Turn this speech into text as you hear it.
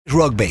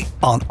Rugby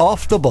on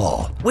Off the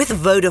Ball. With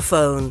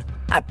Vodafone,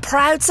 a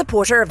proud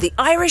supporter of the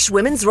Irish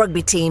women's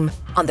rugby team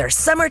on their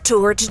summer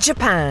tour to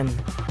Japan.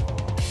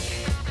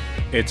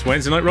 It's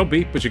Wednesday night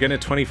rugby, but you're getting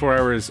it 24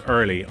 hours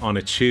early on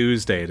a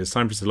Tuesday. It is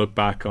time for us to look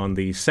back on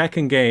the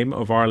second game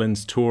of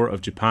Ireland's tour of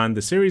Japan.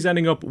 The series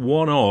ending up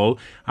 1-1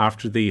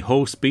 after the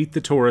hosts beat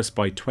the tourists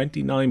by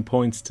 29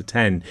 points to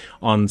 10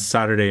 on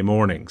Saturday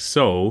morning.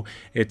 So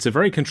it's a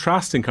very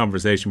contrasting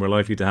conversation we're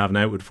likely to have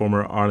now with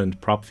former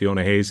Ireland prop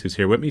Fiona Hayes, who's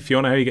here with me.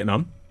 Fiona, how are you getting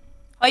on?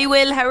 Hi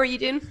Will, how are you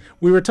doing?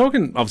 We were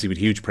talking obviously with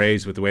huge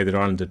praise with the way that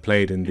Ireland had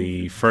played in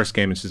the first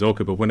game in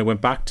Shizuoka, but when it went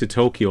back to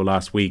Tokyo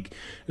last week,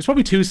 there's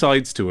probably two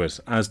sides to it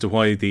as to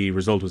why the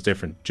result was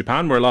different.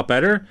 Japan were a lot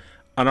better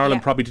and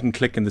Ireland probably didn't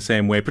click in the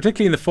same way,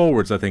 particularly in the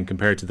forwards, I think,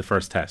 compared to the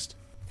first test.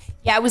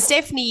 Yeah, it was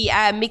definitely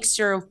a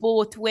mixture of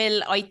both,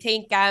 Will. I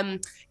think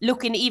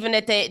looking even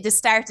at the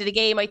start of the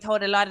game, I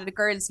thought a lot of the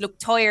girls looked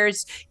tired.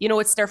 You know,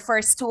 it's their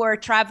first tour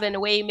traveling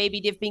away. Maybe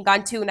they've been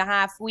gone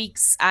 2.5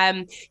 weeks.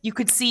 You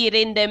could see it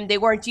in them. They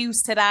weren't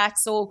used to that.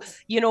 So,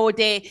 you know,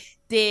 the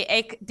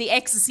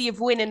ecstasy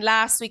of winning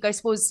last week, I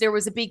suppose there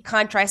was a big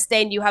contrast.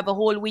 Then you have a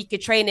whole week of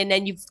training,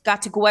 then you've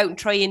got to go out and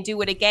try and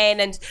do it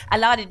again. And a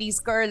lot of these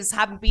girls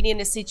haven't been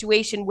in a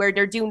situation where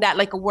they're doing that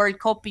like a World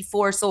Cup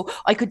before. So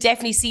I could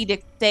definitely see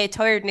the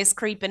tiredness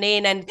creeping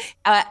in. And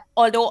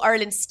although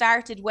Ireland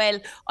started well,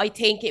 I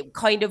think it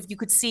kind of, you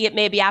could see it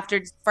maybe after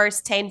the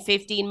first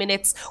 10-15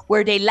 minutes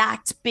where they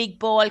lacked big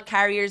ball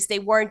carriers. They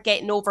weren't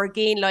getting over a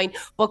gain line.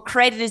 But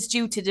credit is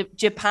due to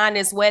Japan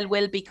as well,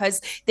 Will,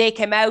 because they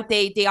came out,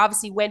 they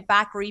obviously went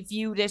back,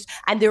 reviewed it,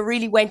 and they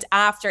really went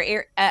after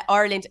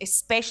Ireland,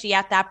 especially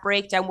at that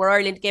breakdown where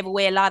Ireland gave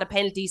away a lot of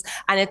penalties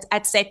and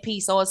at set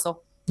piece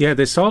also. Yeah,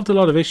 they solved a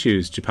lot of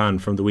issues, Japan,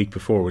 from the week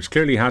before, which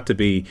clearly had to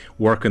be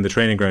work on the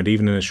training ground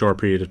even in a short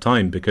period of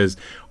time, because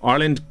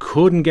Ireland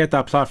couldn't get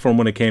that platform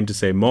when it came to,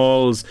 say,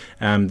 mauls.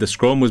 The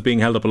scrum was being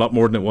held up a lot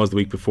more than it was the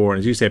week before. And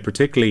as you say,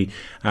 particularly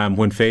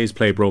when phase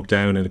play broke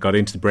down and it got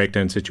into the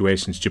breakdown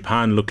situations,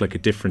 Japan looked like a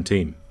different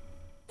team.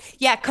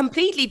 Yeah,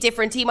 completely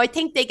different team. I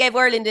think they gave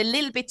Ireland a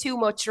little bit too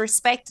much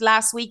respect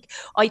last week.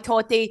 I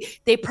thought they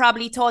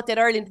probably thought that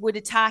Ireland would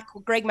attack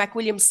Greg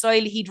McWilliams'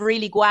 style. He'd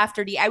really go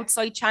after the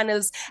outside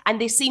channels,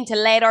 and they seemed to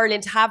let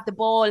Ireland have the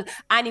ball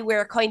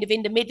anywhere kind of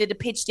in the middle of the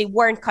pitch. They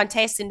weren't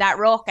contesting that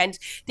ruck, and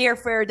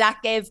therefore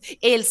that gave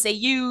Ailsa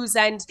Hughes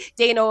and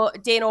Dana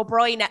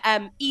O'Brien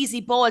easy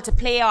ball to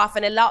play off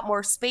and a lot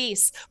more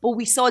space. But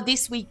we saw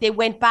this week they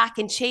went back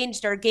and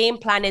changed their game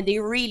plan, and they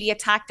really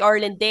attacked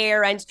Ireland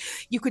there, and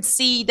you could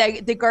see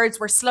the girls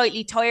were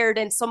slightly tired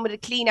and some of the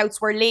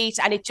clean-outs were late,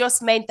 and it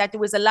just meant that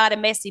there was a lot of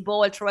messy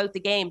ball throughout the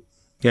game.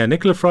 Yeah,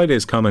 Nicola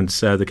Friday's comments,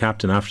 the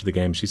captain after the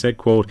game, she said,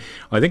 quote,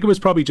 "I think it was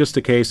probably just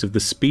a case of the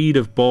speed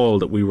of ball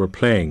that we were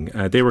playing.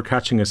 They were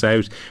catching us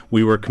out.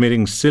 We were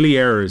committing silly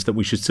errors that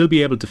we should still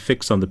be able to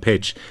fix on the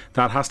pitch.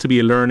 That has to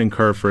be a learning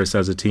curve for us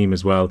as a team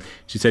as well."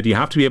 She said, "You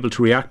have to be able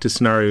to react to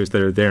scenarios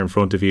that are there in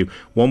front of you.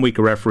 One week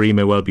a referee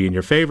may well be in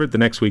your favour, the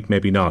next week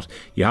maybe not.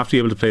 You have to be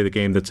able to play the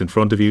game that's in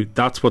front of you.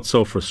 That's what's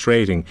so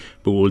frustrating,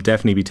 but we'll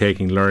definitely be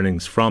taking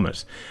learnings from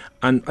it."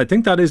 And I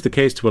think that is the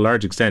case to a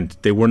large extent.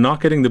 They were not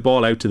getting the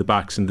ball out to the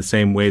backs in the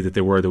same way that they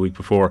were the week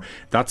before.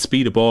 That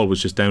speed of ball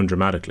was just down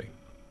dramatically.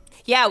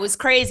 Yeah, it was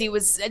crazy.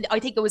 I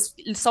think it was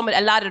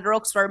a lot of the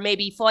rucks were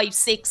maybe 5,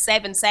 6,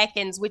 7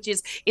 seconds, which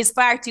is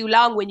far too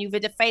long when you've a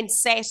defence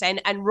set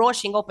and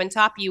rushing up on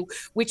top of you,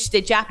 which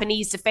the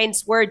Japanese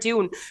defence were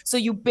doing. So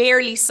you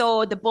barely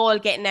saw the ball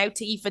getting out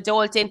to Aoife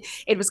Dalton.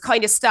 It was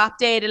kind of stopped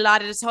dead a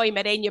lot of the time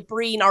at Enya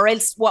Breen, or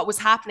else what was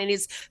happening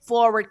is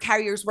forward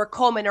carriers were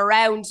coming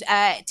around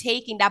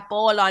taking that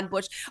ball on,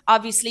 but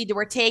obviously they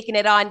were taking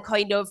it on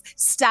kind of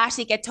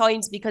static at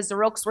times because the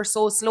rucks were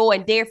so slow,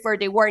 and therefore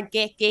they weren't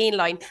gain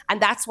line.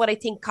 And that's what I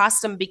think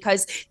cost them,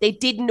 because they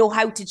didn't know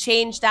how to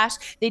change that.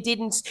 They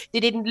didn't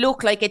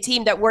look like a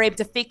team that were able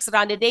to fix it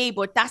on the day,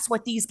 but that's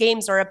what these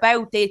games are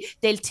about.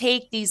 They'll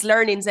take these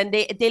learnings and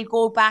they'll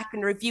go back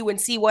and review and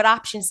see what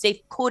options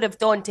they could have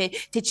done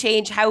to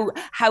change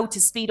how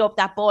to speed up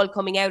that ball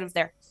coming out of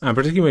there. And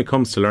particularly when it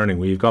comes to learning,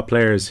 we've got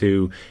players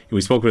who,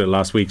 we spoke about it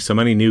last week, so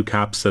many new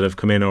caps that have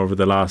come in over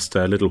the last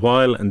little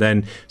while, and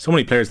then so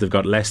many players that have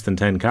got less than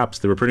 10 caps.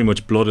 They were pretty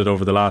much blooded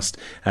over the last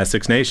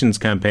Six Nations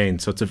campaign,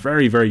 so it's a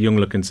very, very young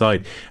looking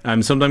side.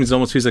 Sometimes it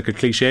almost feels like a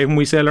cliche when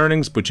we say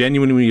learnings, but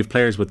genuinely when you have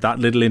players with that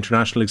little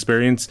international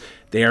experience,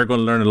 they are going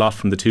to learn a lot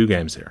from the two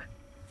games here.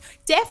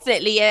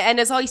 Definitely, and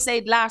as I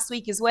said last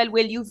week as well,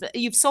 Will,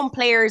 you've some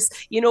players,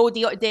 you know,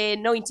 the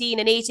 19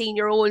 and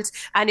 18-year-olds,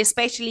 and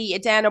especially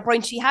Dan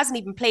O'Brien. She hasn't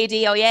even played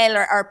AIL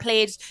or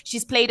played.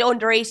 She's played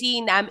under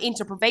 18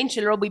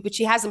 interprovincial rugby, but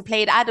she hasn't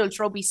played adult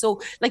rugby.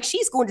 So, like,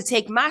 she's going to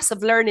take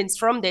massive learnings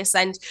from this.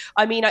 And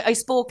I mean, I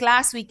spoke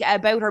last week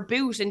about her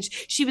boot, and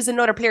she was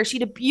another player. She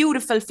had a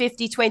beautiful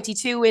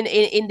 50-22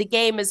 in the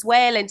game as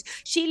well, and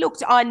she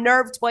looked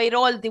unnerved by it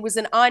all. There was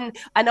an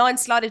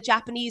onslaught of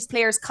Japanese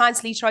players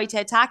constantly trying to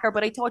attack her,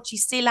 but I thought she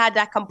still had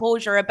that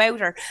composure about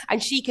her,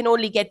 and she can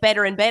only get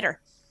better and better.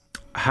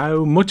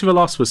 How much of a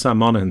loss was Sam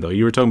Monaghan, though?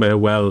 You were talking about how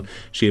well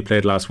she had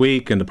played last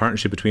week and the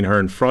partnership between her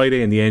and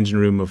Friday in the engine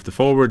room of the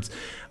forwards.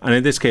 And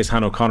in this case,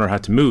 Hannah O'Connor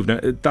had to move. Now,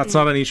 that's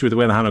not an issue with the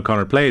way that Hannah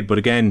O'Connor played, but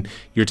again,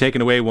 you're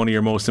taking away one of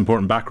your most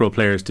important back row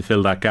players to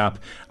fill that gap.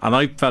 And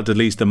I felt at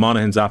least that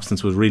Monaghan's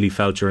absence was really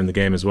felt during the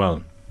game as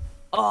well.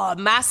 Oh,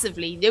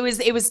 massively. It was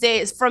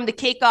from the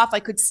kickoff. I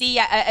could see,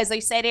 as I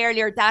said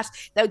earlier, that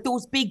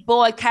those big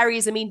ball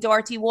carries. I mean,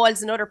 Dorothy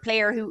Wall's another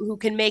player who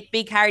can make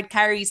big hard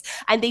carries,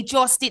 and they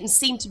just didn't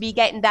seem to be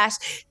getting that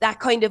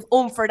kind of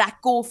for that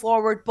go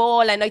forward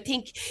ball. And I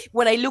think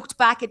when I looked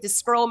back at the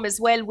scrum as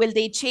well,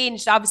 they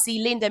changed. Obviously,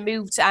 Linda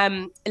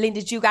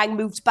Jugang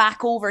moved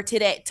back over to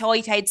the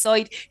tight head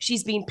side.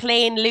 She's been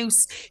playing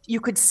loose. You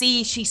could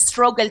see she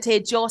struggled to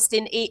adjust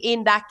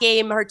in that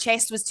game. Her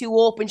chest was too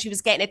open. She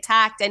was getting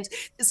attacked, and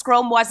the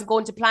scrum wasn't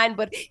going to plan.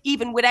 But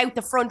even without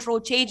the front row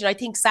changing, I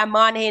think Sam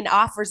Monaghan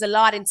offers a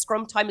lot in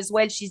scrum time as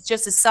well. She's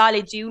just a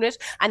solid unit,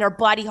 and her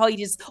body height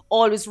is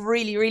always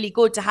really, really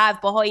good to have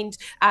behind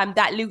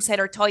that loose head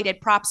or tight head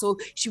prop. So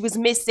she was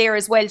missed there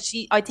as well.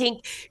 I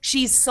think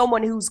she's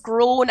someone who's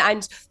grown,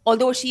 and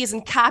although she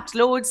isn't capped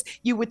loads,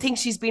 you would think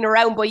she's been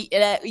around by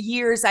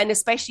years, and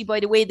especially by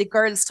the way the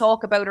girls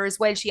talk about her as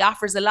well. She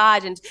offers a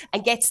lot and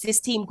gets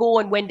this team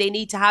going when they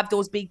need to have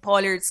those big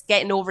pollers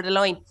getting over the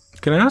line.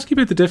 Can I ask you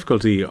about the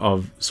difficulty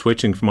of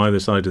switching from either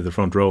side of the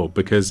front row?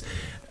 Because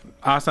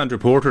I asked Andrew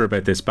Porter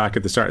about this back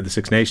at the start of the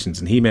Six Nations,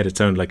 and he made it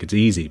sound like it's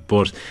easy.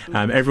 But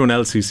everyone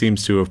else who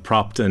seems to have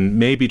propped and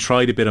maybe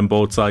tried a bit on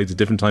both sides at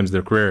different times of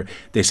their career,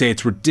 they say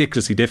it's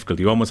ridiculously difficult.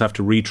 You almost have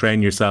to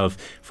retrain yourself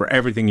for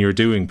everything you're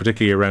doing,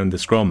 particularly around the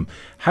scrum.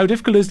 How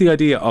difficult is the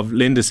idea of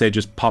Linda, say,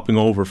 just popping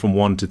over from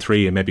 1 to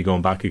 3 and maybe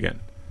going back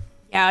again?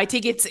 Yeah, I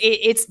think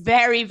it's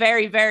very,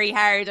 very, very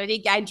hard. I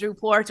think Andrew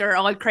Porter,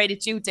 all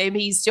credit due to him,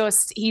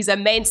 he's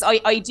immense.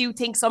 I do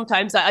think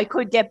sometimes I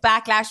could get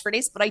backlash for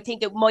this, but I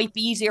think it might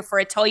be easier for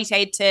a tight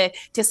head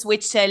to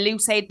switch to a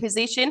loose head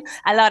position.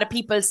 A lot of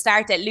people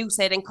start at loose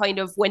head and kind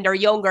of when they're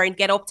younger and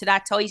get up to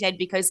that tight head,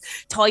 because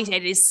tight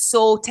head is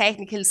so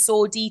technical,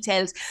 so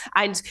detailed.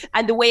 And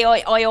the way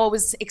I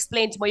always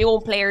explain to my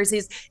own players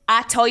is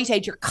at tight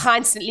head, you're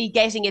constantly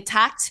getting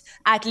attacked.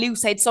 At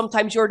loose head,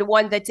 sometimes you're the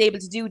one that's able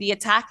to do the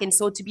attack. And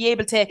so to be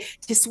able to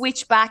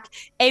switch back,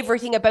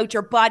 everything about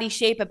your body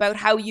shape, about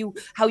how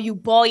you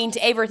bind,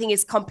 everything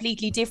is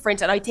completely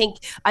different. And I think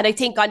on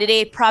the day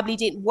it probably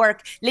didn't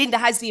work. Linda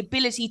has the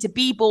ability to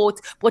be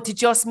both, but to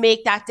just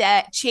make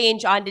that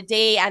change on the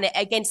day, and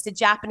against the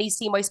Japanese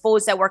team, I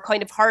suppose, that were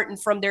kind of hurting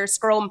from their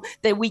scrum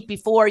the week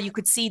before, you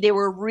could see they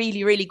were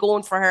really, really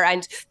going for her,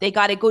 and they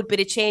got a good bit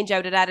of change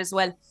out of that as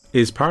well.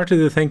 Is part of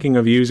the thinking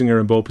of using her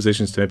in both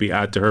positions to maybe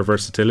add to her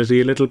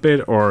versatility a little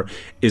bit, or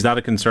is that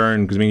a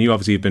concern? Because I mean, you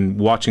obviously have been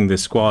watching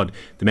this squad,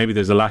 that maybe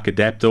there's a lack of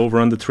depth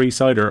over on the 3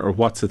 side, or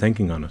what's the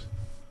thinking on it?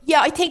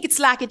 Yeah, I think it's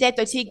lack of depth.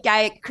 I think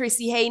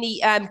Chrissy Haney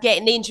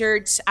getting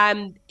injured,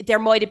 there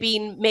might have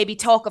been maybe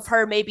talk of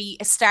her maybe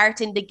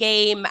starting the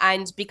game,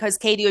 and because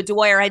Katie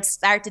O'Dwyer had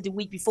started the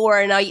week before,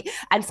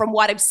 and from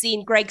what I've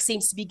seen, Greg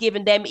seems to be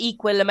giving them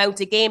equal amount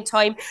of game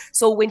time.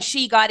 So when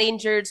she got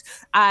injured,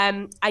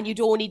 and you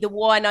don't need the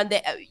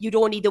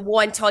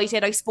one tight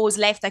head, I suppose,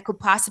 left that could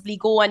possibly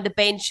go on the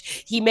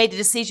bench, he made the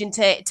decision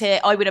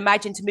to I would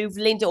imagine, to move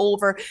Linda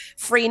over,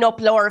 freeing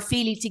up Laura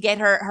Feely to get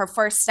her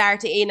first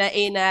start in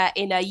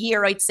a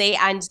year, I'd say.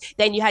 And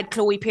then you had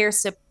Chloe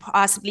Pierce to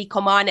possibly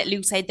come on at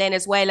loose head then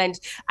as well,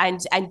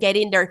 and get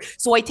in there.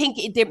 So I think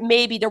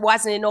maybe there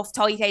wasn't enough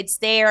tight heads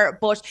there,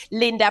 but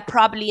Linda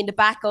probably in the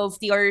back of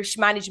the Irish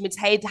management's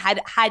head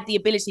had the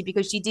ability,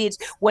 because she did,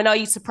 when I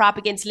used to prop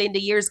against Linda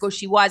years ago,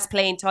 she was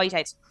playing tight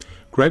head.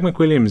 Greg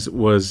McWilliams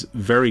was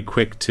very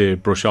quick to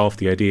brush off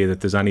the idea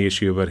that there's any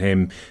issue about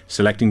him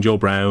selecting Joe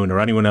Brown or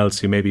anyone else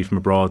who may be from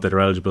abroad that are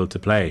eligible to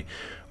play.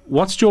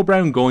 What's Joe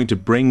Brown going to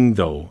bring,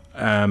 though,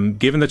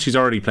 given that she's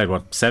already played,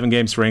 7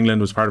 games for England,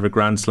 was part of a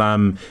Grand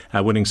Slam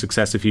winning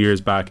success a few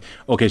years back?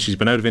 Okay, she's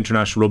been out of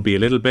international rugby a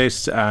little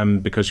bit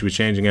because she was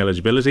changing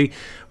eligibility.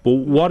 But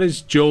what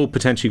is Joe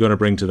potentially going to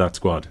bring to that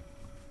squad?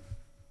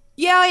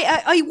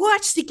 Yeah, I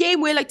watched the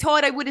game, Will. I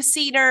thought I would have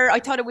seen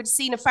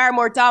a far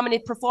more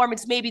dominant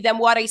performance maybe than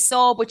what I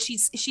saw, but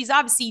she's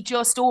obviously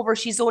just over.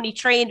 She's only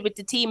trained with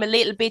the team a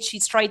little bit.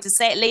 She's trying to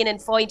settle in and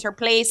find her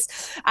place.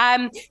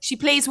 She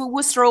plays with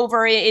Worcester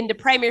over in the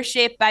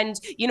Premiership, and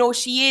you know,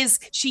 she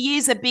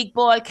is a big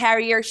ball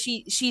carrier.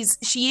 She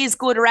is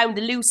good around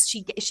the loose.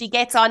 She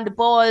gets on the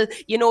ball.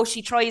 You know,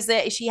 she tries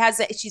it.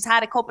 She's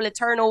had a couple of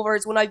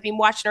turnovers when I've been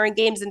watching her in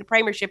games in the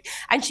Premiership,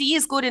 and she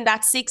is good in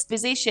that 6th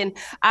position.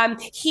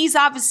 He's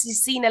obviously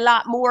seen a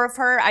lot more of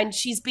her, and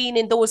she's been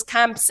in those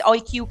camps,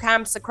 IQ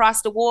camps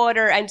across the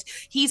water, and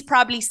he's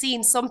probably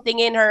seen something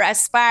in her, a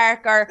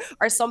spark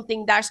or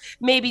something that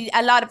maybe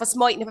a lot of us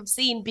mightn't have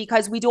seen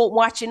because we don't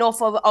watch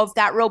enough of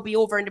that rugby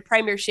over in the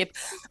Premiership.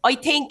 I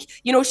think,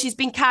 you know, she's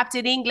been capped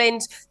in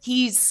England.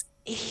 He's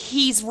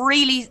he's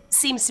really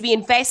seems to be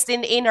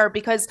investing in her,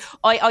 because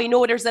I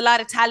know there's a lot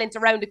of talent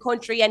around the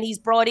country, and he's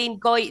brought in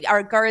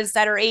girls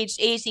that are aged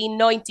 18,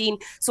 19.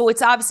 So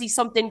it's obviously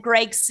something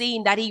Greg's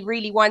seen that he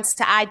really wants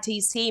to add to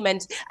his team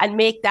and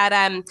make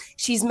that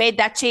she's made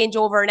that change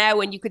over now,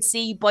 and you could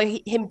see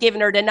by him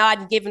giving her the nod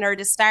and giving her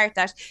the start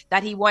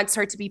that he wants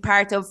her to be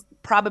part of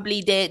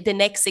probably the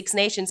next Six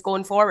Nations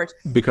going forward.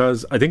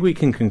 Because I think we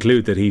can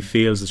conclude that he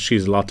feels that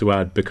she's a lot to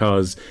add,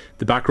 because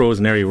the back rows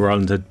in area of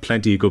Ireland had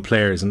plenty of good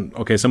players, and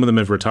okay, some of them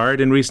have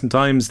retired in recent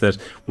times, that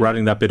we're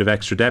adding that bit of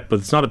extra depth, but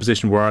it's not a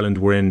position where Ireland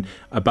were in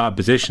a bad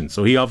position.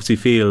 So he obviously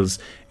feels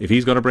if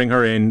he's going to bring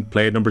her in,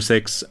 play at number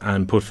 6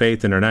 and put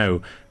faith in her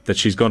now, that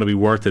she's going to be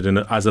worth it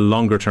as a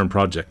longer term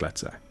project,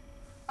 let's say.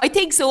 I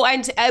think so,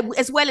 and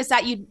as well as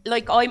that,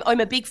 I'm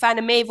a big fan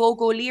of Maeve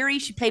O'Leary.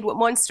 She played with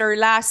Munster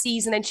last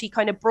season, and she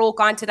kind of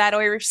broke onto that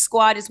Irish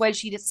squad as well.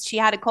 She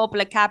had a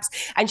couple of caps,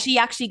 and she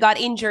actually got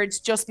injured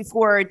just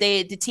before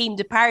the team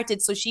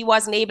departed, so she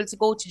wasn't able to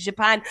go to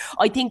Japan.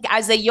 I think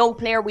as a young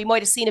player, we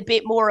might have seen a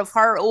bit more of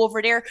her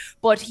over there,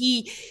 but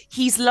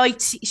he's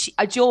liked.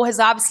 Joe has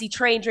obviously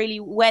trained really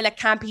well at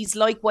camp. He's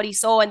liked what he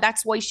saw, and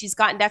that's why she's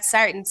gotten that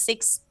starting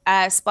 6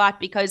 spot,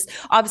 because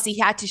obviously he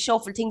had to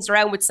shuffle things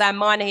around with Sam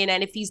Monaghan,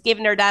 and if he's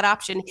given her that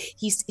option,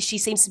 she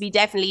seems to be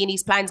definitely in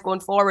his plans going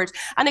forward.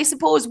 And I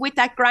suppose with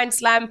that Grand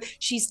Slam,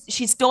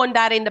 she's done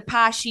that in the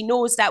past. She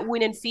knows that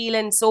winning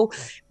feeling. So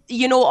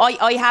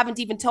I haven't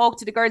even talked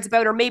to the girls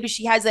about her. Maybe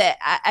she has a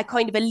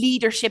kind of a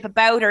leadership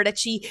about her, that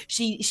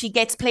she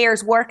gets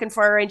players working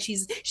for her, and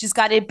she's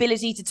got the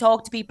ability to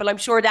talk to people. I'm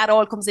sure that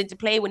all comes into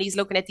play when he's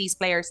looking at these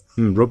players.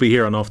 Rugby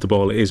here on Off the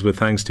Ball is with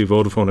thanks to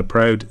Vodafone, a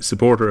proud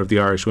supporter of the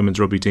Irish women's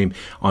rugby team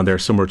on their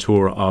summer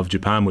tour of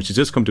Japan, which has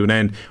just come to an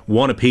end,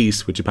 1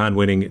 apiece, with Japan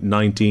winning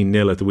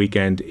 19-0 at the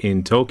weekend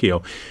in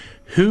Tokyo.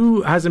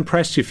 Who has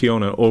impressed you,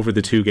 Fiona, over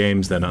the 2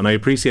 games then? And I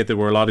appreciate there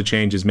were a lot of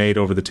changes made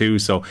over the 2,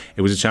 so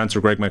it was a chance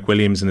for Greg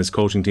McWilliams and his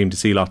coaching team to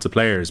see lots of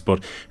players.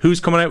 But who's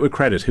coming out with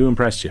credit? Who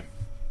impressed you?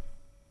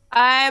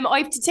 I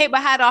have to take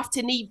my hat off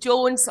to Niamh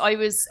Jones. I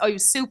was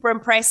super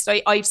impressed.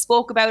 I've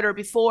spoke about her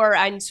before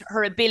and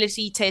her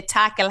ability to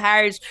tackle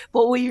hard,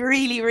 but we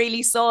really,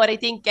 really saw it. I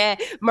think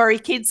Murray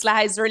Kinsella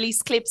has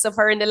released clips of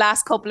her in the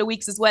last couple of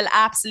weeks as well,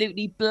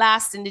 absolutely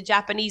blasting the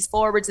Japanese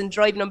forwards and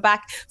driving them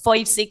back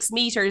 5-6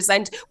 metres.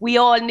 And we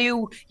all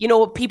knew,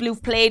 people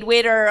who've played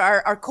with her,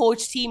 our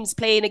coach teams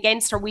playing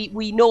against her,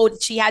 we know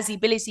that she has the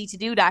ability to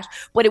do that.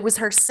 But it was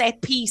her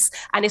set piece,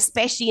 and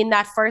especially in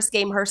that first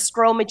game, her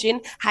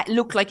scrummaging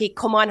looked like it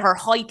come on. Her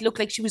height looked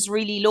like she was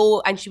really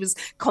low, and she was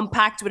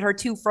compact with her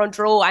 2 front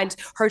row, and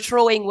her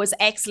throwing was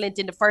excellent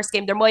in the first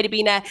game. There might have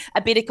been a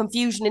bit of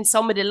confusion in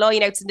some of the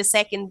lineouts in the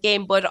second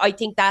game, but I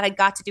think that had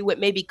got to do with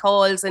maybe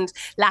calls and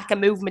lack of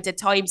movement at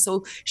times.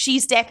 So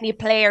she's definitely a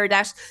player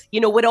that,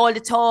 with all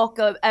the talk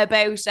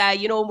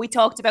about, we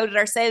talked about it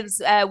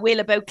ourselves, Will,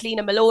 about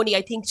Cliona Maloney.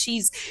 I think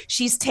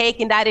she's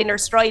taken that in her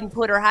stride and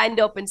put her hand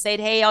up and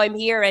said, hey, I'm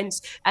here, and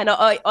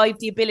I've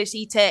the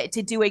ability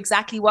to do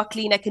exactly what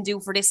Cliona can do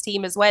for this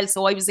team as well.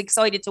 So I was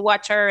excited to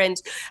watch her and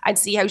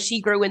see how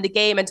she grew in the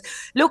game. And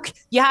look,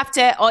 you have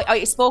to,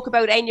 I spoke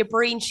about Enya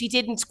Breen. She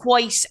didn't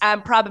quite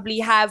probably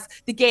have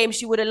the game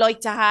she would have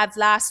liked to have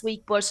last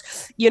week, but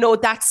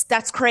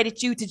that's credit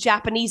due to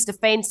Japanese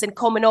defence and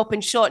coming up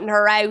and shutting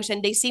her out,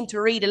 and they seem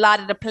to read a lot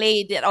of the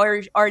play that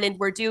Ireland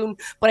were doing.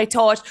 But I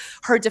thought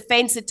her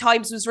defence at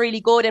times was really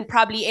good, and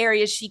probably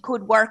areas she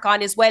could work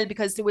on as well,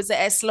 because there was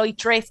a slight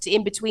drift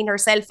in between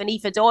herself and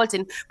Aoife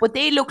Dalton, but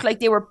they looked like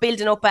they were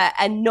building up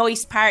a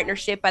nice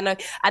partnership. And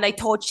I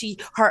thought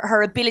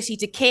her ability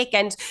to kick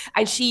and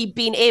she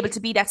being able to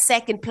be that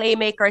second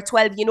playmaker at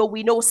 12,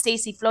 we know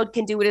Stacey Flood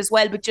can do it as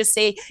well, but just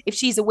say if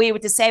she's away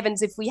with the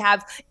 7s, if we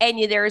have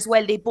Enya there as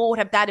well, they both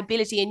have that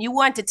ability, and you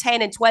want a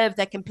 10 and 12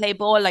 that can play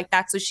ball like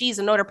that. So she's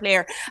another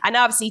player. And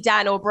obviously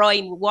Dan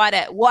O'Brien, what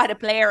a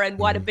player and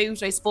what a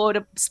boot. I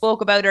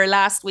spoke about her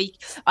last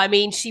week. I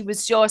mean, she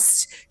was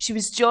just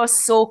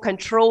so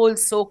controlled,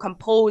 so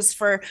composed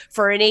for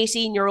an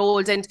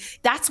 18-year-old, and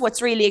that's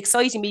what's really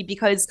exciting me,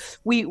 because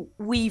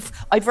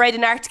I've read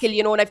an article,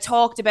 and I've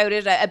talked about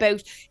it,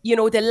 about,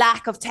 the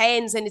lack of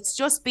 10s, and it's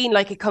just been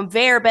like a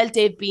conveyor belt.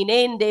 They've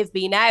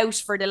been out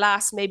for the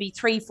last maybe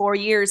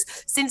 3-4 years.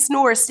 Since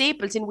Nora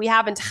Stapleton, we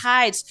haven't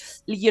had,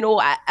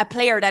 a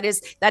player that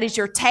is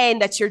your 10,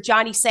 that's your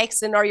Johnny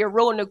Sexton or your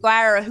Rowan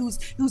O'Gara, who's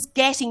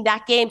getting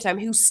that game time,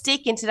 who's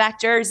sticking to that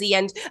jersey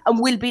and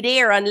will be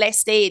there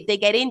unless they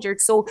get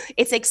injured. So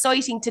it's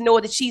exciting to know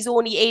that she's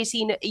only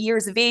 18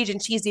 years of age,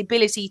 and she has the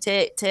ability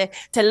to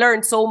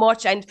learn so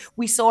much. And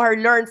we saw her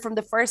learn from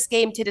the first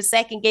game to the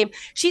second game.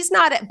 She's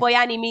not by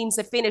any means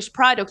a finished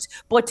product,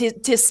 but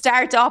to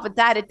start off at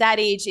that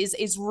age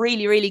is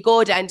really, really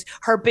good. And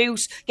her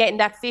boot, getting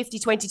that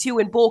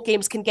 50-22 in both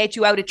games, can get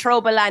you out of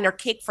trouble, and her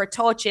kick for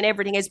touch and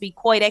everything has been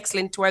quite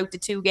excellent throughout the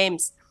 2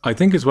 games. I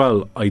think as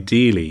well,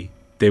 ideally,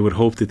 they would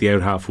hope that the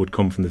out half would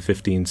come from the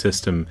 15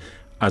 system,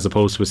 as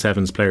opposed to a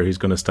 7s player who's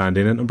going to stand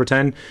in at number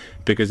 10,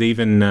 because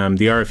even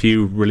the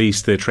RFU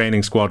released the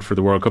training squad for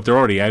the World Cup. They're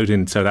already out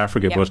in South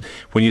Africa, but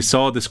when you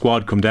saw the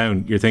squad come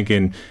down, you're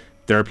thinking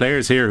There are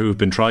players here who've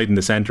been tried in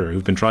the centre,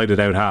 who've been tried at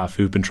out half,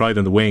 who've been tried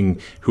on the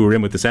wing, who are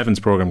in with the sevens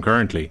programme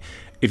currently.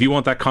 If you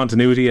want that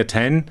continuity at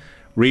 10,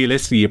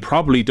 realistically, you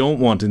probably don't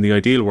want, in the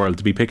ideal world,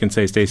 to be picking,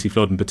 say, Stacey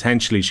Flood, and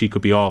potentially she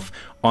could be off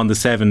on the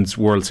sevens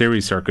World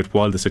Series circuit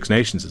while the Six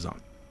Nations is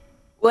on.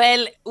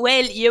 Well,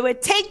 you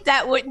would think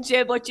that, wouldn't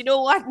you? But you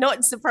know what?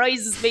 Nothing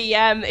surprises me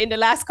in the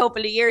last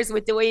couple of years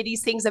with the way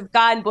these things have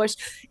gone. But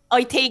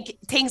I think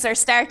things are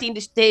starting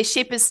to, the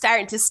ship is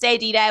starting to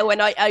steady now,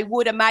 and I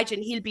would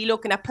imagine he'll be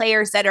looking at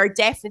players that are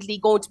definitely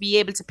going to be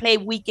able to play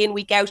week in,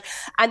 week out,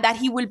 and that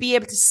he will be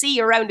able to see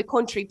around the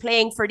country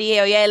playing for the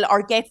AIL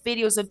or get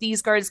videos of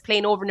these girls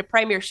playing over in the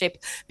Premiership,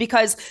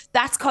 because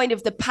that's kind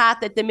of the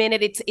path at the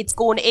minute. It's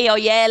going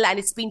AIL, and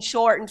it's been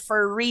shortened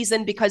for a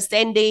reason, because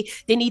then they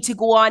need to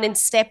go on and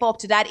step up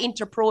to that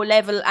Interpro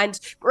level, and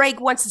Greg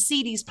wants to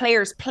see these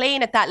players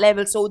playing at that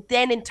level, so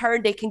then in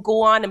turn they can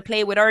go on and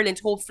play with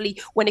Ireland,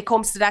 hopefully, when it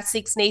comes to that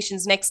Six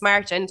Nations next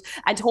March, and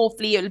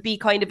hopefully it'll be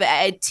kind of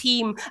a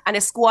team and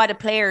a squad of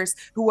players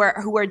who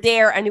are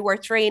there and who are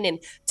training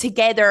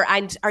together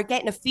and are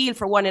getting a feel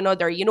for one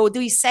another. You know,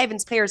 these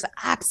sevens players are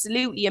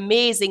absolutely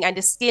amazing and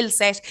the skill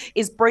set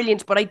is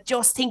brilliant, but I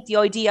just think the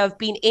idea of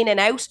being in and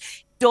out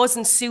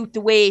doesn't suit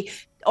the way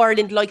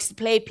Ireland likes to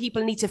play.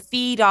 People need to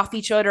feed off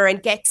each other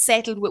and get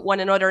settled with one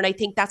another, and I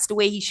think that's the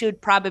way he should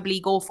probably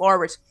go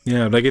forward.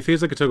 Yeah, like it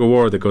feels like it took a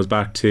war that goes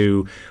back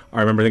to, I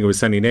remember, I think it was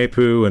Sandy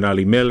Nepu and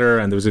Ali Miller,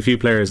 and there was a few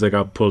players that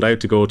got pulled out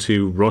to go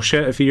to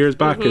Russia a few years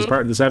back as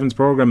part of the Sevens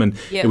programme, and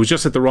it was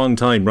just at the wrong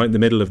time, right in the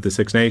middle of the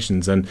Six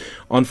Nations. And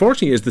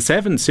unfortunately, as the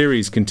Sevens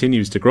series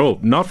continues to grow,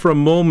 not for a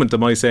moment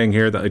am I saying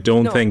here that I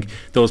don't think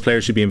those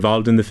players should be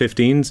involved in the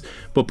 15s,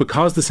 but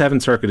because the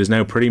Sevens circuit is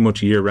now pretty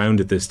much year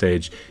round at this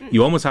stage,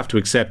 you almost have to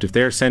accept if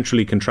they're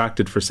centrally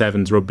contracted for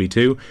Sevens rugby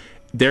too,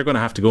 they're going to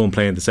have to go and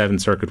play in the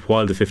Sevens circuit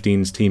while the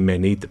 15s team may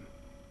need them.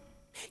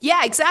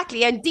 Yeah,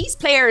 exactly. And these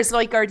players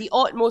are the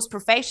utmost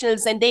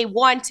professionals, and they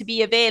want to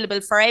be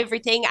available for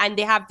everything, and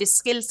they have the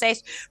skill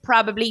set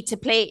probably to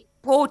play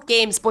both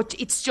games, but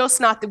it's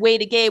just not the way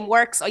the game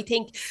works. I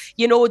think,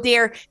 you know,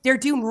 they're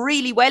doing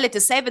really well at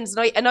the sevens,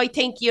 and I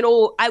think, you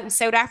know, out in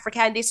South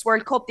Africa in this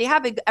World Cup, they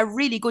have a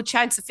really good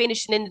chance of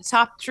finishing in the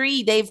top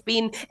three. They've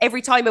been,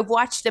 every time I've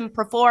watched them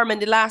perform in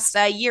the last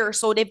year or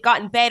so, they've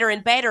gotten better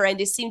and better, and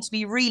they seem to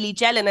be really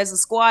gelling as a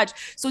squad.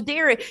 So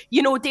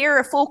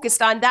they're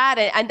focused on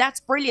that, and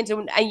that's brilliant.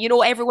 And you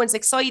know, everyone's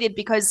excited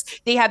because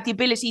they have the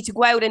ability to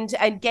go out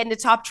and get in the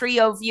top three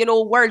of, you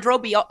know, World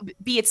Rugby,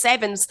 be it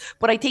sevens.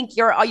 But I think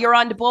you're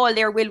on the ball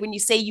there, Will, when you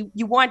say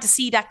you want to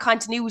see that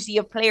continuity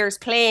of players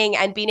playing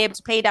and being able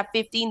to play that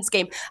 15s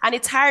game. And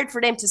it's hard for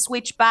them to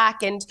switch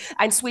back and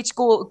switch,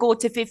 go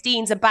to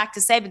 15s and back to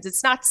sevens.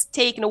 It's not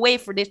taken away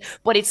from it,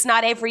 but it's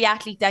not every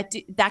athlete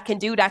that can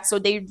do that. So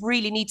they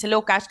really need to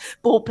look at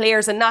both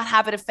players and not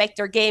have it affect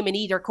their game in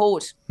either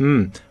court.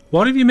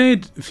 What have you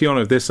made,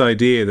 Fiona, of this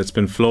idea that's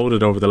been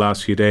floated over the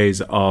last few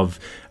days of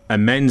a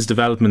men's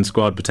development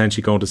squad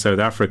potentially going to South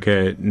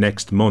Africa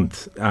next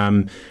month?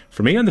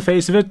 For me, on the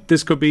face of it,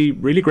 this could be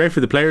really great for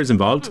the players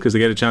involved, because they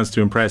get a chance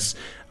to impress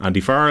Andy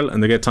Farrell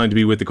and they get time to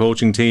be with the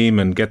coaching team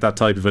and get that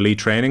type of elite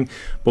training.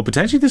 But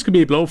potentially this could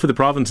be a blow for the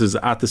provinces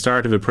at the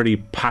start of a pretty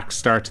packed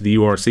start to the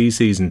URC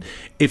season.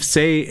 If,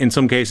 say, in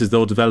some cases,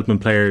 though,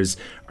 development players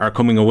are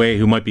coming away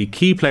who might be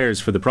key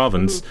players for the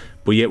province,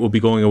 but yet will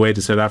be going away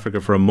to South Africa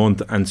for a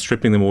month and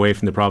stripping them away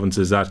from the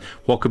provinces at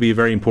what could be a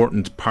very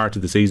important part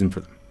of the season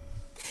for them.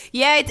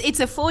 Yeah, it's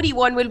a funny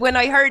one. Well, when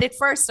I heard it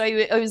first,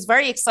 I was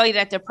very excited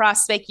at the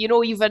prospect. You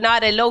know, you've a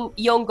lot of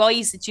young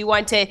guys that you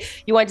want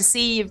to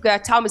see. You've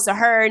got Thomas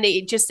Ahern,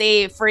 just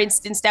say, for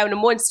instance, down in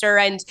Munster,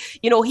 and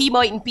you know, he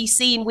mightn't be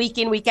seen week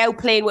in, week out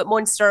playing with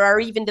Munster, or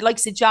even the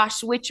likes of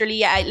Josh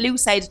Wycherley at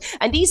Loosehead.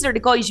 And these are the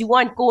guys you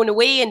want going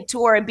away and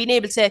tour and being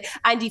able to,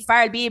 Andy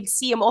Farrell, be able to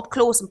see them up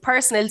close and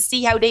personal,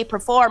 see how they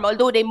perform.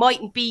 Although they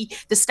mightn't be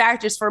the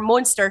starters for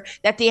Munster,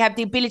 that they have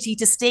the ability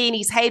to stay in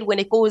his head when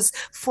it goes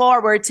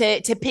forward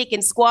to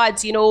picking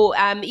squads, you know,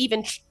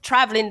 even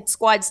travelling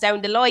squads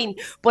down the line.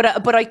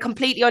 But I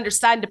completely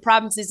understand the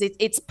provinces.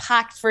 It's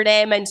packed for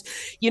them, and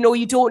you know,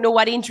 you don't know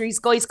what injuries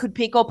guys could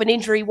pick up. An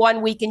injury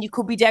one week and you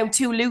could be down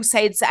two loose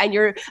heads, and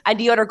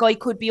the other guy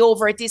could be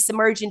over at this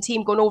emerging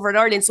team going over at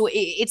Ireland. So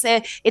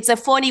it's a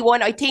funny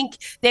one. I think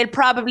they'll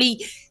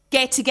probably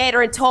get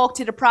together and talk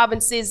to the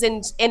provinces,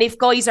 and if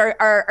guys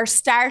are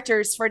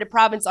starters for the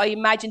province, I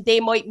imagine they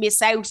might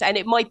miss out, and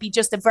it might be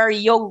just a very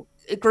young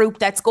group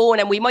that's going,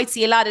 and we might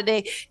see a lot of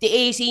the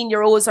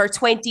 18-year-olds or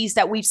 20s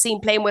that we've seen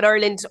playing with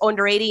Ireland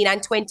under 18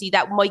 and 20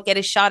 that might get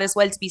a shot as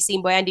well to be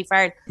seen by Andy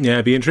Farrell. Yeah,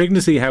 it'd be intriguing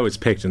to see how it's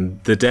picked,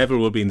 and the devil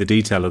will be in the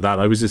detail of that.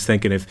 I was just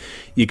thinking, if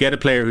you get a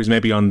player who's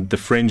maybe on the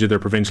fringe of their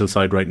provincial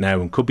side right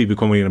now and could be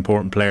becoming an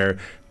important player,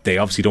 they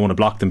obviously don't want to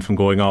block them from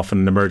going off in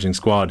an emerging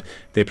squad.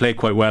 They play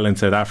quite well in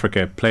South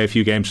Africa, play a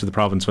few games for the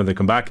province when they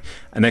come back,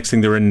 and next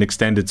thing they're in an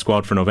extended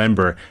squad for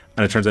November,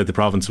 and it turns out the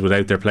province was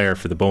without their player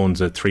for the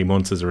bones at 3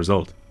 months as a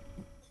result.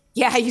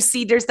 Yeah, you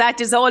see, there's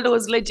all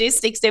those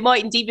logistics. They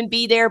mightn't even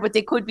be there, but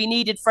they could be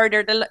needed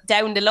further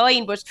down the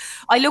line. But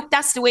I look,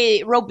 that's the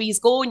way rugby is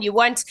going.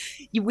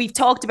 We've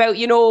talked about,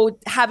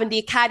 having the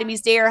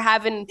academies there,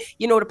 having,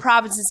 the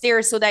provinces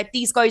there, so that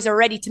these guys are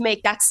ready to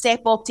make that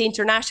step up to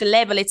international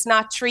level. It's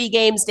not 3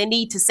 games they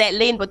need to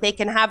settle in, but they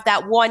can have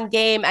that one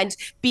game and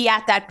be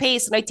at that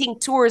pace. And I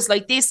think tours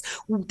like this,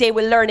 they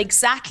will learn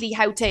exactly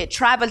how to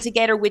travel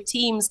together with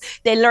teams.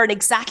 They'll learn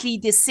exactly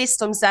the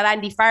systems that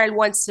Andy Farrell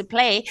wants to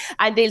play,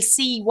 and they'll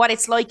see what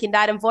it's like in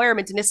that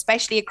environment, and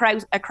especially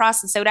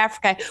across in South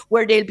Africa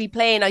where they'll be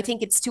playing. I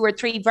think it's 2 or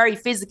 3 very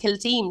physical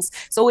teams,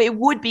 so it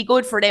would be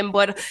good for them.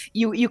 But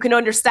you can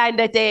understand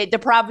that the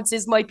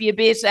provinces might be a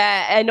bit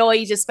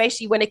annoyed,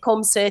 especially when it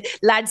comes to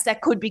lads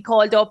that could be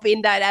called up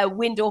in that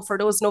window for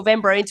those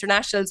November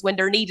internationals when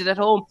they're needed at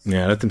home.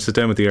 Yeah, let them sit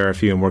down with the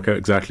RFU and work out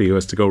exactly who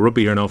has to go.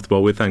 Rugby here and Off the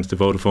Ball with thanks to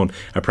Vodafone,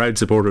 a proud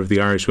supporter of the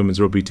Irish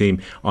women's rugby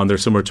team on their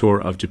summer tour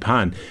of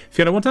Japan.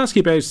 Fiona, I want to ask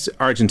you about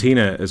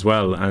Argentina as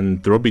well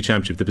and the Rugby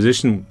Championship, the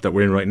position that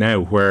we're in right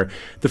now, where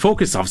the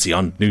focus is obviously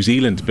on New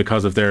Zealand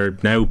because of their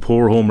now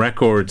poor home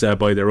record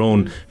by their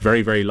own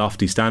very, very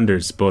lofty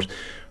standards. But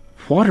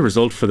what a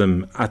result for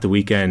them at the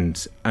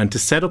weekend, and to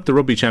set up the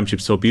Rugby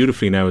Championship so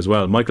beautifully now as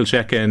well. Michael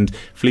Cheika and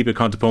Felipe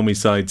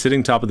Contepomi's side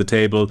sitting top of the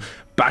table,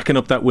 backing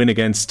up that win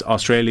against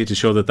Australia to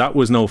show that that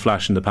was no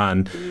flash in the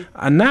pan.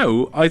 And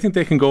now I think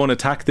they can go and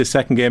attack this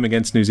second game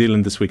against New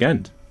Zealand this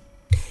weekend.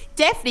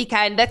 Definitely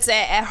can. That's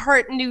a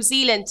hurt New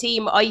Zealand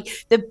team.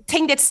 The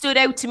thing that stood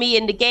out to me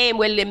in the game,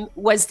 William,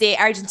 was the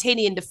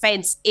Argentinian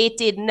defence. It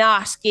did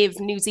not give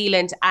New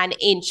Zealand an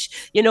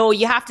inch.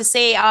 You have to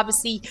say,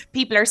 obviously,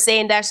 people are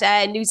saying that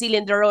New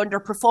Zealand are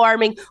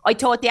underperforming. I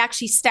thought they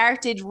actually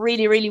started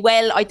really, really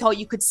well. I thought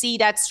you could see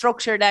that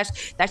structure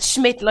that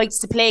Schmidt likes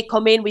to play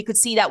come in. We could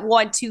see that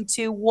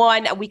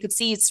 1-2-2-1, and we could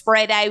see it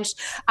spread out.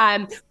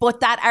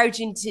 But that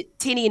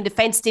Argentinian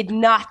defence did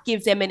not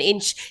give them an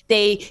inch.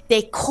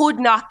 They could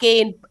not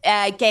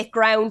get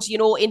ground,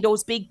 in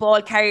those big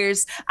ball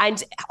carriers,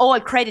 and all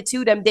credit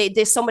to them. They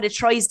some of the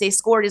tries they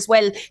scored as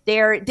well.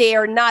 They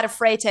are not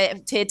afraid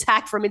to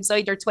attack from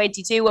inside their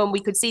 22, and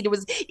we could see there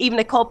was even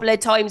a couple of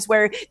times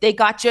where they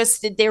got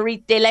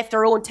they left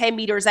their own 10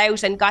 metres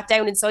out and got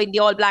down inside the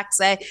All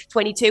Blacks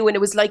 22, and it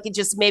was like it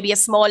just maybe a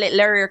small little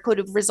error could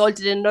have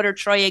resulted in another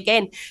try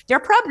again. They're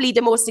probably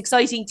the most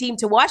exciting team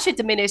to watch at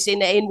the minute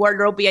in World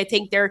Rugby. I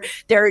think they're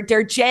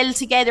gelled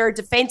together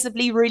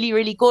defensively, really,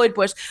 really good,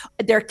 but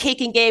their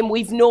kicking game,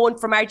 we've known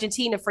from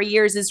Argentina for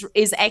years,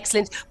 is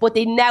excellent, but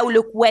they now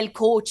look well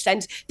coached,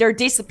 and their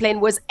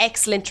discipline was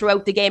excellent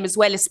throughout the game as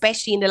well,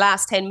 especially in the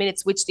last 10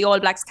 minutes, which the All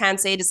Blacks can't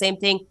say the same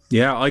thing.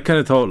 Yeah, I kind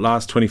of thought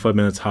last 25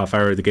 minutes, half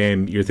hour of the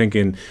game, you're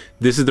thinking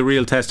this is the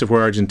real test of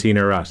where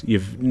Argentina are at.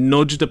 You've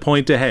nudged a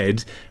point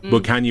ahead,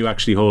 but can you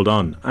actually hold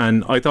on?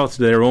 And I thought,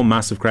 to their own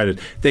massive credit,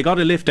 they got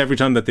a lift every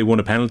time that they won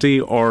a penalty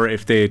or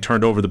if they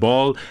turned over the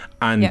ball,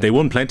 and they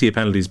won plenty of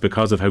penalties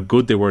because of how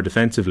good they were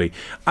defensively.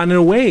 And in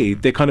a way,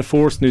 they kind of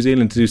forced New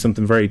Zealand to do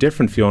something very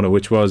different, Fiona,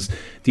 which was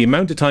the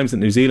amount of times that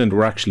New Zealand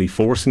were actually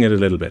forcing it a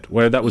little bit,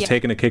 where that was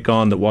taking a kick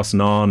on that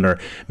wasn't on, or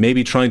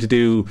maybe trying to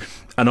do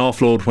an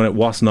offload when it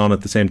wasn't on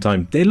at the same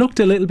time. They looked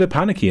a little bit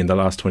panicky in the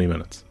last 20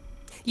 minutes.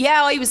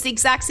 Yeah, I was the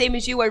exact same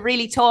as you. I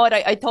really thought,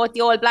 I thought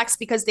the All Blacks,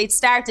 because they'd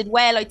started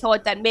well, I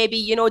thought that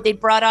maybe, they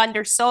brought on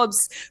their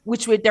subs,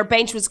 which their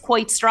bench was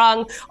quite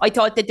strong. I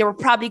thought that they were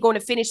probably going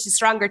to finish the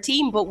stronger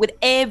team, but with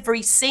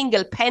every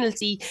single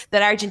penalty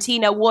that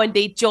Argentina won,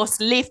 they just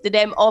lifted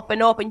them up,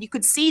 and you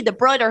could see the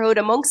brotherhood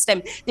amongst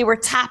them. They were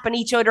tapping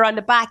each other on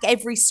the back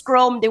every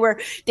scrum.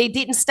 They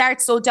didn't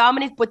start so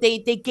dominant, but they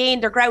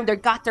gained their ground. They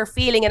got their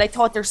feeling, and I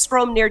thought their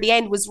scrum near the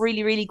end was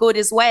really, really good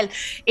as well.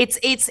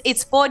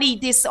 It's funny,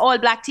 this All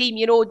Black team,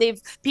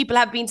 people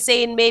have been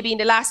saying maybe in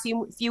the last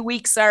few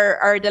weeks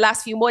or the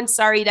last few months,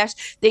 that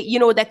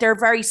that they're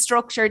very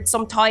structured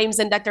sometimes,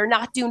 and that they're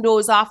not doing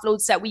those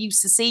offloads that we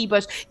used to see,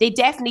 but they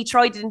definitely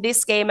tried it in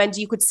this game, and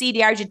you could see the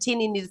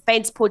Argentinian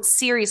defence put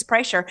serious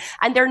pressure,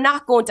 and they're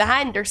not going to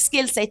hand. Their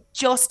skill set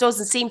just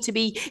doesn't seem to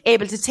be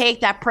able to take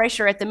that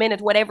pressure at the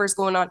minute, whatever's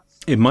going on.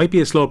 It might be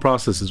a slow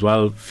process as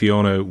well,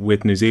 Fiona,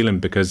 with New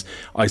Zealand, because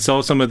I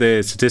saw some of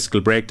the statistical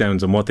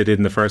breakdowns on what they did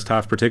in the first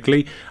half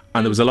particularly,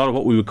 and there was a lot of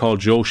what we would call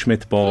Joe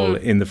Schmidt ball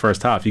in the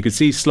first half. You could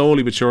see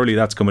slowly but surely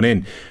that's coming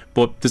in,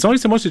 but there's only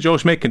so much that Joe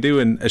Schmidt can do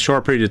in a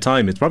short period of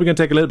time. It's probably going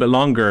to take a little bit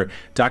longer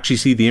to actually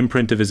see the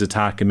imprint of his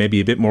attack and maybe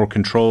a bit more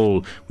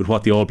control with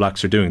what the All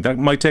Blacks are doing. That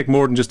might take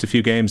more than just a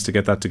few games to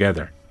get that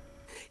together.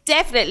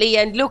 Definitely.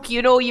 And look,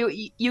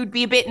 you'd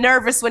be a bit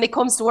nervous when it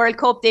comes to World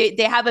Cup. They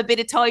have a bit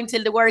of time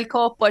till the World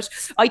Cup, but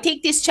I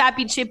think this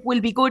championship will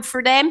be good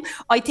for them.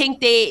 I think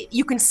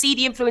you can see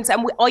the influence,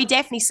 and I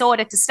definitely saw it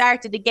at the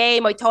start of the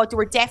game. I thought they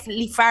were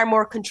definitely far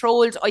more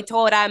controlled. I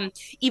thought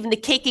even the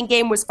kicking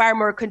game was far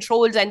more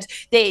controlled, and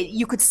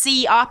you could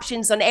see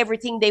options on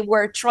everything they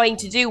were trying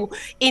to do.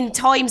 In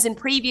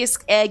previous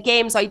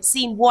games, I'd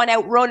seen one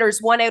out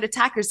runners, one out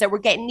attackers that were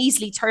getting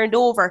easily turned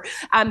over.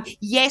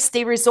 Yes,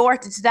 they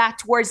resorted to that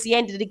towards towards the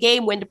end of the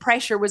game when the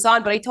pressure was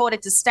on. But I thought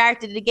at the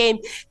start of the game,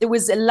 there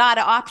was a lot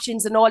of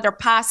options and all their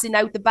passing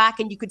out the back.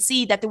 And you could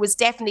see that there was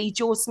definitely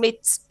Joe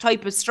Smith's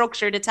type of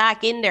structured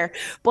attack in there.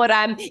 But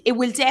it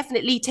will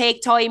definitely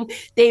take time.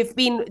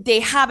 They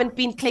haven't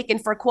been clicking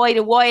for quite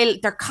a while.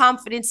 Their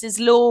confidence is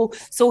low.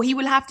 So he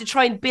will have to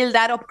try and build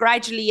that up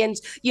gradually. And,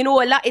 you know,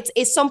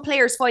 it's some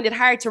players find it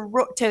hard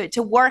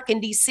to work in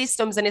these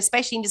systems, and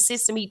especially in the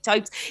system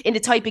in the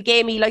type of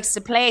game he likes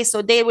to play.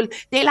 So they'll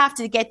have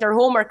to get their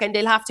homework and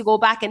they'll have to go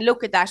back and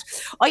look at that.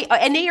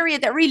 An area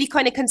that really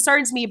kind of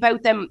concerns me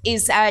about them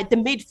is the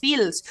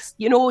midfield.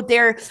 You know,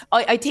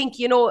 I think,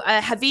 you know,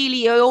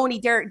 Havili, Ione,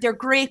 they're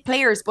great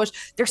players, but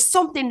there's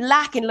something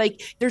lacking.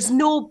 Like, there's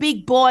no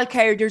big ball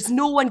carrier. There's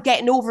no one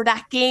getting over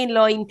that gain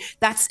line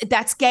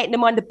that's getting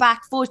them on the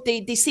back foot.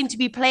 They seem to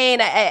be playing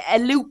a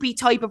loopy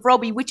type of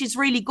rugby, which is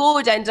really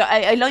good, and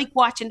I like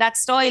watching that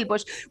style.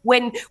 But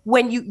when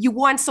you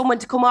want someone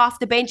to come off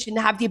the bench and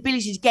have the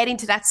ability to get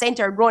into that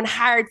centre and run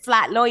hard,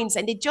 flat lines,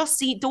 and they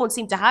just don't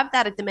seem to have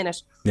that at the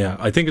minute. Yeah,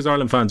 I think as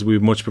Ireland fans, we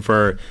would much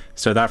prefer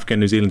South Africa and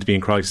New Zealand to be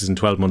in crisis in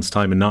 12 months'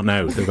 time and not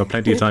now. They've got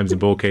plenty of times in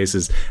both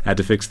cases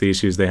to fix the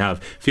issues they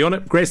have. Fiona,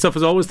 great stuff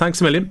as always.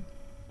 Thanks a million.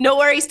 No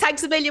worries.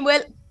 Thanks a million,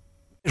 Will.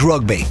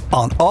 Rugby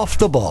on Off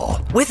the Ball.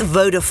 With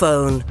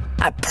Vodafone,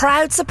 a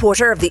proud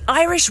supporter of the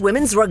Irish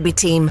women's rugby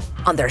team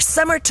on their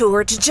summer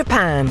tour to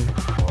Japan.